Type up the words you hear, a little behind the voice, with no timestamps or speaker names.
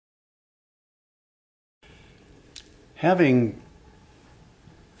Having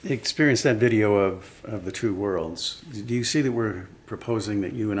experienced that video of the two worlds, do you see that we're proposing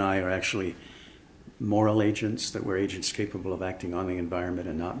that you and I are actually moral agents, that we're agents capable of acting on the environment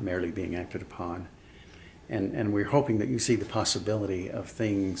and not merely being acted upon? And we're hoping that you see the possibility of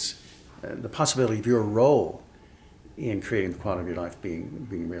things, the possibility of your role in creating the quality of your life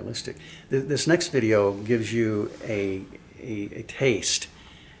being realistic. This next video gives you a taste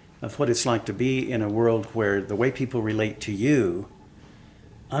of what it's like to be in a world where the way people relate to you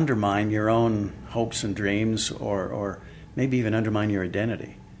undermine your own hopes and dreams, or maybe even undermine your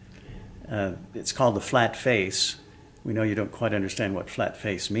identity. It's called the flat face. We know you don't quite understand what flat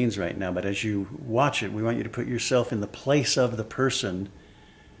face means right now, but as you watch it, we want you to put yourself in the place of the person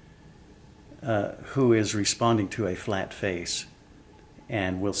who is responding to a flat face.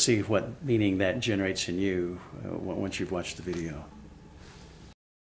 And we'll see what meaning that generates in you once you've watched the video.